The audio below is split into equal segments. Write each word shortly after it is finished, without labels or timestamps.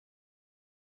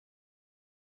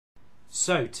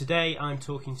So today I'm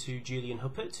talking to Julian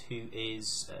Huppert, who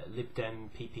is Lib Dem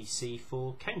PPC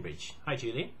for Cambridge. Hi,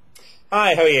 Julian.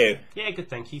 Hi, how are you? Yeah, good,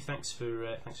 thank you. Thanks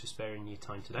for sparing your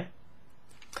time today.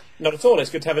 Not at all. It's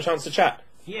good to have a chance to chat.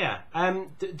 Yeah.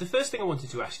 The first thing I wanted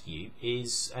to ask you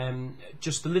is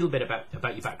just a little bit about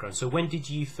your background. So when did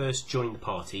you first join the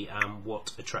party, and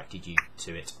what attracted you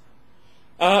to it?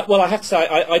 Well, I have to say,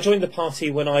 I joined the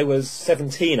party when I was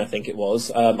 17, I think it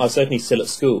was. I was certainly still at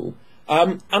school.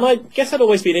 And I guess I'd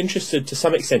always been interested to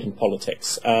some extent in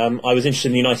politics. I was interested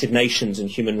in the United Nations and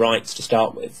human rights to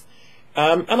start with.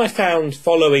 And I found,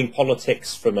 following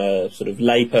politics from a sort of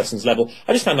layperson's level,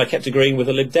 I just found I kept agreeing with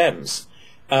the Lib Dems.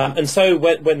 And so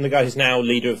when the guy who's now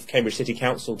leader of Cambridge City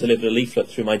Council delivered a leaflet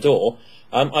through my door,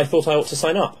 I thought I ought to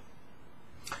sign up.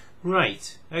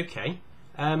 Right, okay.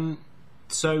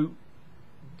 So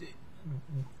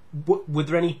were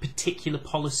there any particular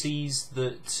policies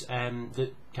that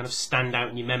kind of stand out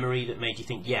in your memory that made you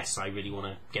think, yes, I really want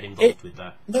to get involved with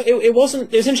that? No, it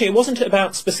wasn't. It was interesting. It wasn't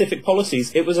about specific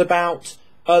policies. It was about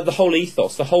the whole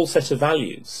ethos, the whole set of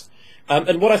values.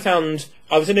 And what I found,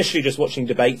 I was initially just watching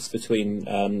debates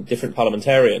between different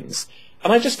parliamentarians,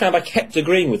 and I just found I kept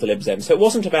agreeing with the Lib Dem. So it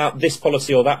wasn't about this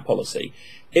policy or that policy.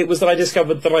 It was that I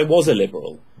discovered that I was a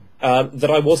liberal,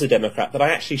 that I was a Democrat, that I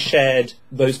actually shared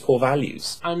those core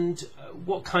values. And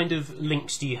what kind of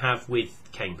links do you have with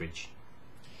Cambridge?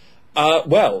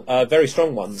 Very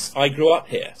strong ones. I grew up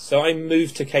here. So I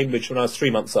moved to Cambridge when I was 3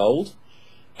 months old.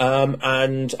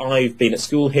 And I've been at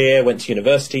school here, went to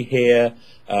university here.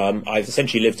 I've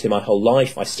essentially lived here my whole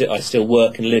life. I still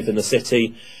work and live in the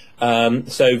city.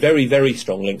 So very, very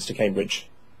strong links to Cambridge.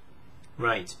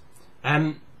 Right.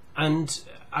 And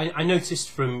I noticed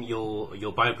from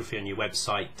your biography on your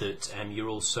website that you're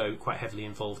also quite heavily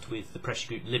involved with the pressure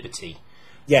group Liberty.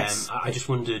 Yes. I just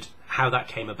wondered how that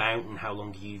came about and how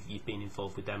long you've been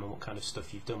involved with them and what kind of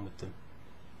stuff you've done with them.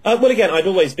 Well, again, I'd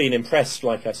always been impressed,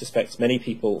 like I suspect many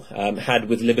people had,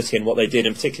 with Liberty and what they did,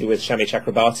 and particularly with Shami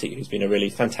Chakrabarti, who's been a really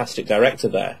fantastic director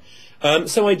there.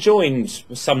 So I joined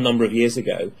some number of years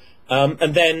ago,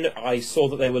 and then I saw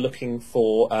that they were looking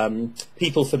for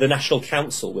people for the National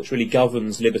Council, which really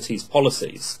governs Liberty's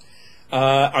policies.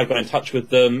 I got in touch with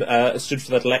them, stood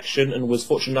for that election, and was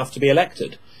fortunate enough to be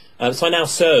elected. So I now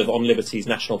serve on Liberty's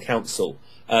National Council,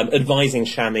 advising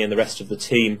Shami and the rest of the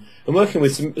team, and working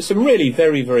with some really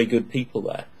very, very good people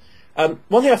there.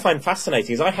 One thing I find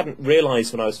fascinating is I hadn't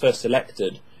realised when I was first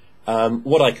elected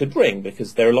what I could bring,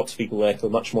 because there are lots of people there who are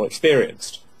much more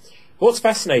experienced. But what's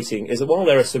fascinating is that while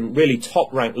there are some really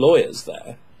top-ranked lawyers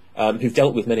there who've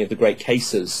dealt with many of the great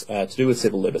cases to do with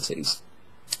civil liberties,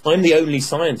 I'm the only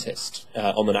scientist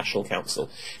on the National Council.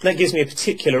 And that gives me a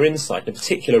particular insight, a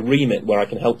particular remit where I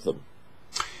can help them.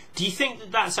 Do you think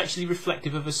that that's actually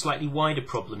reflective of a slightly wider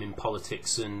problem in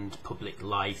politics and public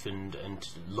life and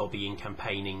lobbying,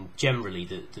 campaigning generally,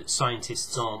 that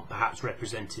scientists aren't perhaps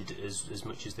represented as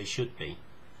much as they should be?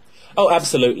 Oh,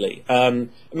 absolutely.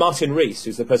 Martin Rees,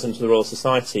 who's the president of the Royal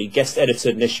Society, guest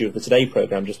edited an issue of the Today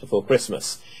programme just before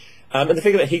Christmas. And the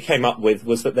figure that he came up with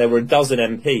was that there were a dozen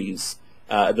MPs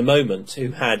at the moment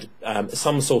who had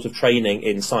some sort of training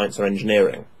in science or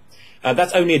engineering.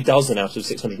 That's only a dozen out of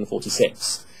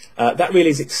 646. That really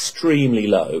is extremely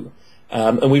low,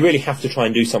 and we really have to try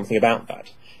and do something about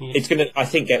that. Yeah. It's going to, I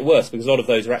think, get worse because a lot of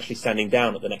those are actually standing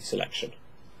down at the next election.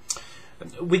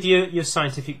 With your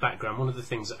scientific background, one of the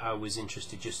things that I was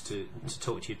interested just to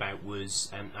talk to you about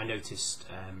was I noticed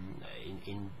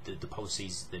in the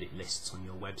policies that it lists on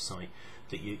your website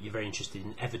that you're very interested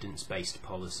in evidence-based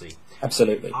policy.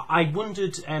 Absolutely. I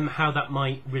wondered how that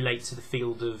might relate to the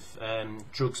field of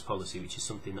drugs policy, which is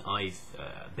something that I've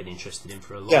been interested in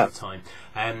for a long time,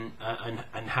 and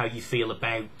how you feel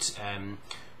about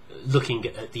looking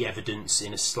at the evidence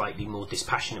in a slightly more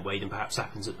dispassionate way than perhaps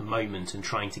happens at the moment, and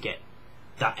trying to get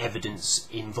that evidence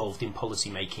involved in policy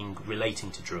making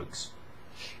relating to drugs.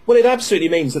 Well, it absolutely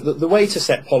means that the way to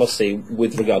set policy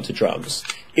with regard to drugs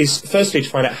is firstly to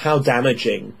find out how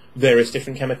damaging various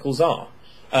different chemicals are,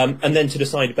 and then to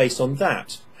decide based on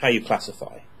that how you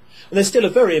classify. And there's still a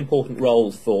very important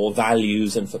role for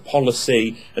values and for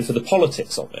policy and for the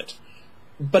politics of it,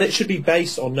 but it should be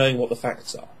based on knowing what the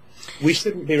facts are. We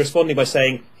shouldn't be responding by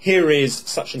saying, here is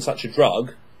such and such a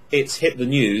drug, it's hit the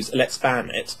news, let's ban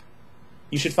it.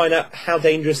 You should find out how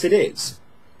dangerous it is.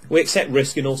 We accept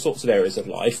risk in all sorts of areas of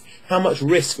life. How much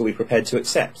risk are we prepared to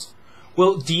accept?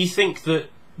 Well, do you think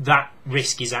that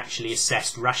risk is actually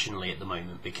assessed rationally at the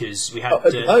moment? Because we had...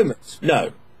 at the moment,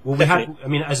 no. Well, we had, I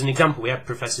mean, as an example, we had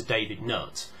Professor David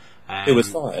Nutt, Who was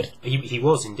fired. He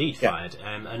was indeed fired.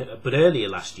 But earlier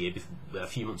last year, a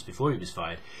few months before he was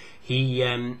fired,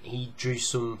 he drew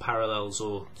some parallels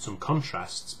or some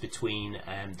contrasts between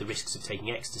the risks of taking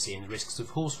ecstasy and the risks of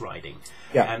horse riding.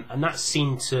 And that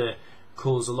seemed to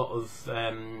cause a lot of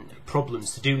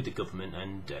problems to do with the government,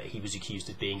 and he was accused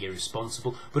of being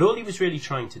irresponsible. But all he was really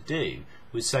trying to do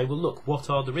was say, well, look, what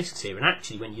are the risks here? And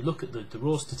actually, when you look at the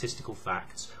raw statistical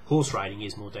facts, horse riding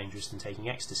is more dangerous than taking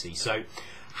ecstasy. So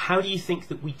how do you think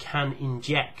that we can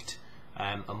inject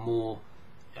a more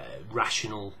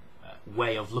rational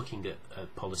way of looking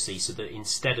at policy, so that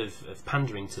instead of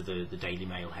pandering to the Daily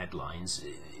Mail headlines,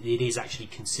 it is actually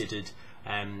considered,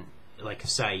 like I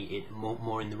say,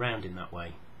 more in the round in that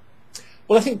way?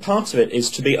 Well, I think part of it is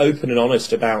to be open and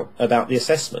honest about the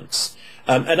assessments,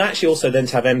 and actually also then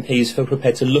to have MPs who are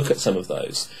prepared to look at some of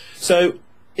those. So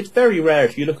it's very rare,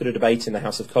 if you look at a debate in the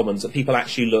House of Commons, that people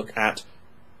actually look at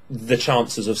the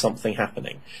chances of something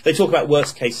happening. They talk about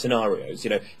worst case scenarios.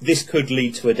 This could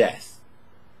lead to a death.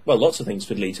 Well, lots of things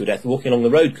could lead to a death. Walking along the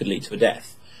road could lead to a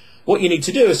death. What you need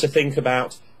to do is to think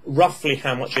about roughly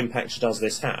how much impact does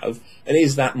this have, and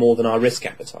is that more than our risk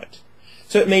appetite?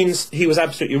 So it means he was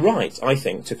absolutely right, I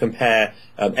think, to compare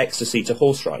ecstasy to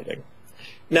horse riding.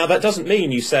 Now, that doesn't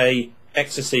mean you say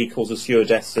ecstasy causes fewer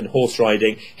deaths than horse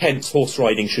riding, hence horse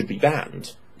riding should be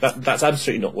banned. That's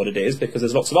absolutely not what it is, because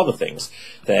there's lots of other things.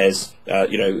 There's,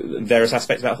 various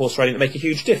aspects about horse riding that make a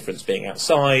huge difference. Being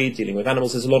outside, dealing with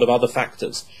animals, there's a lot of other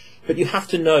factors. But you have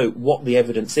to know what the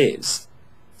evidence is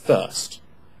first.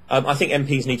 I think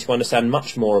MPs need to understand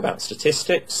much more about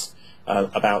statistics,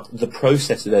 about the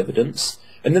process of evidence,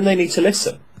 and then they need to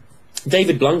listen.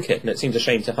 David Blunkett, and it seems a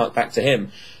shame to hark back to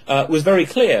him, was very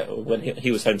clear when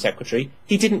he was Home Secretary.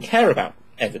 He didn't care about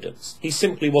evidence. He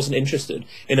simply wasn't interested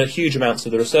in a huge amounts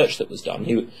of the research that was done.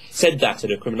 He said that at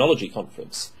a criminology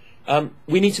conference.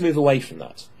 We need to move away from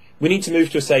that. We need to move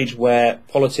to a stage where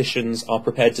politicians are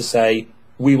prepared to say,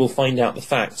 we will find out the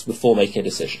facts before making a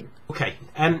decision. Okay.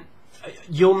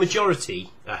 Your majority,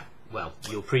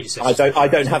 your predecessor... I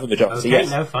don't have a majority, okay,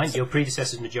 yes. No, fine. Your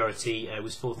predecessor's majority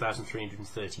was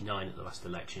 4,339 at the last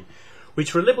election,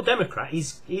 which for a Liberal Democrat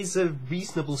is a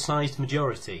reasonable sized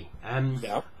majority.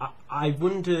 I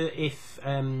wonder if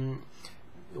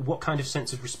what kind of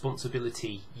sense of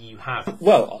responsibility you have.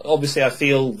 Well, obviously I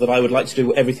feel that I would like to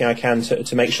do everything I can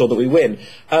to make sure that we win.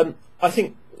 I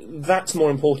think that's more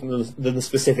important than the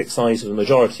specific size of the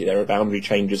majority. There are boundary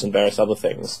changes and various other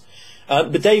things.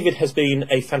 But David has been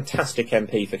a fantastic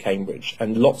MP for Cambridge,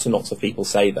 and lots of people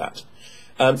say that.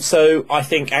 So I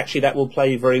think actually that will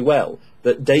play very well,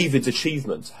 that David's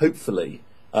achievement, hopefully,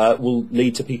 will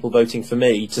lead to people voting for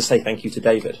me to say thank you to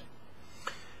David.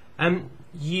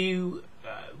 You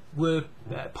were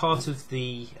part of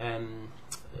the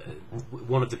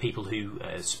one of the people who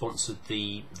sponsored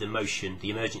the motion, the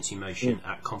emergency motion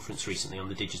at conference recently on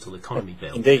the digital economy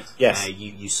bill. Indeed, yes.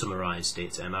 You summarised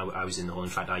it. I was in the hall. In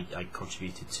fact, I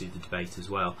contributed to the debate as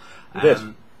well.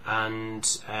 And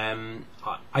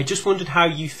I just wondered how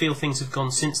you feel things have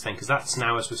gone since then, because that's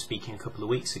now, as we're speaking, a couple of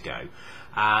weeks ago,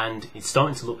 and it's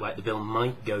starting to look like the bill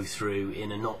might go through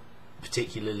in a not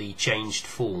particularly changed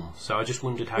form. So I just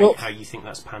wondered how you think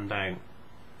that's panned out.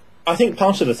 I think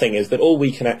part of the thing is that all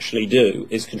we can actually do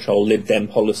is control Lib Dem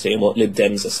policy and what Lib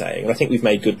Dems are saying, and I think we've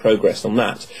made good progress on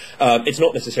that. It's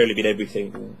not necessarily been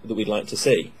everything that we'd like to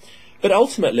see, but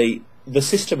ultimately the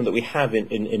system that we have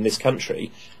in this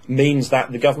country means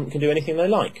that the government can do anything they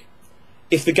like.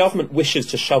 If the government wishes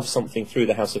to shove something through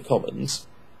the House of Commons,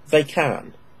 they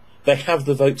can. They have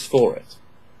the votes for it.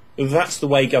 That's the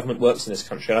way government works in this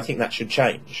country, and I think that should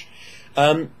change.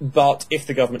 But if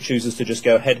the government chooses to just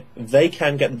go ahead, they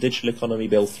can get the digital economy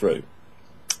bill through.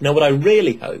 Now, what I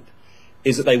really hope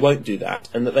is that they won't do that,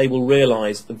 and that they will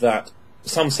realise that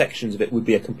some sections of it would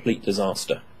be a complete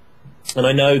disaster. And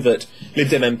I know that Lib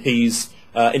Dem MPs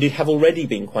indeed have already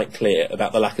been quite clear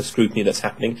about the lack of scrutiny that's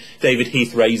happening. David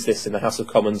Heath raised this in the House of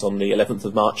Commons on the 11th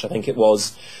of March, I think it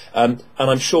was, and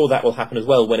I'm sure that will happen as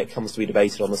well when it comes to be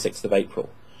debated on the 6th of April.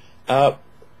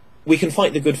 We can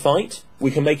fight the good fight.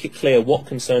 We can make it clear what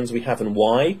concerns we have and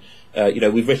why.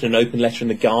 We've written an open letter in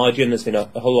The Guardian. There's been a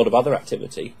whole lot of other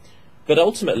activity. But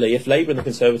ultimately, if Labour and the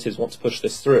Conservatives want to push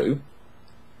this through,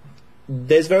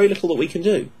 there's very little that we can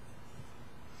do.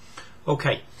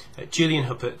 Okay. Julian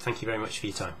Huppert, thank you very much for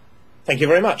your time. Thank you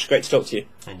very much. Great to talk to you.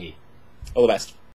 And you. All the best.